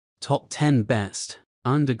Top 10 Best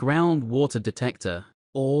Underground Water Detector.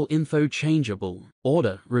 All info changeable.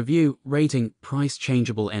 Order, review, rating, price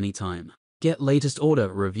changeable anytime. Get latest order,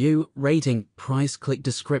 review, rating, price, click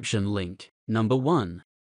description link. Number 1.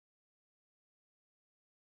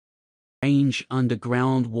 Range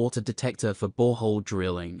Underground Water Detector for borehole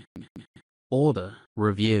drilling. Order,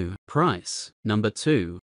 review, price. Number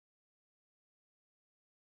 2.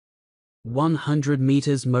 100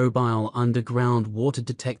 meters mobile underground water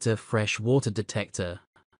detector, fresh water detector.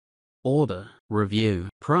 Order, review,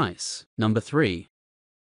 price. Number 3.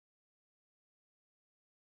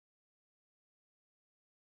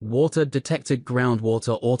 Water detector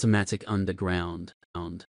groundwater automatic underground.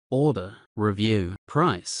 Order, review,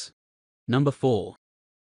 price. Number 4.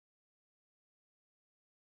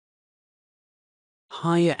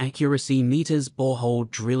 Higher accuracy meters borehole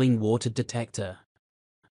drilling water detector.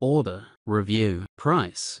 Order, review,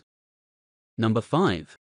 price. Number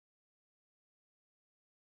 5.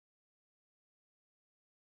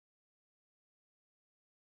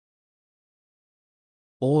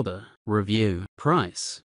 Order, review,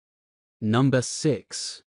 price. Number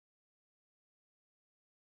 6.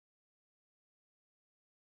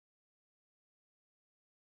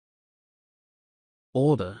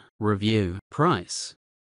 Order, review, price.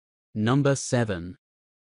 Number 7.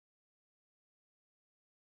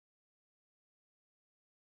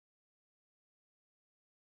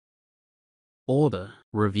 Order,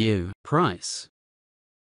 review, price.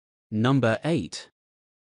 Number 8.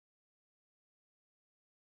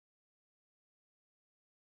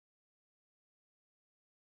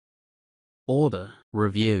 Order,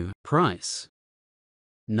 review, price.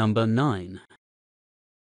 Number 9.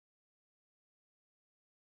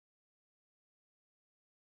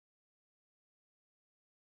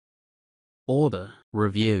 Order,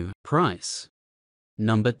 review, price.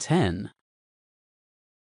 Number 10.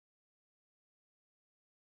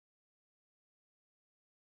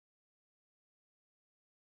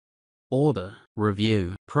 Order,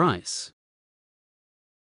 review, price.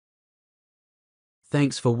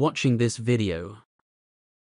 Thanks for watching this video.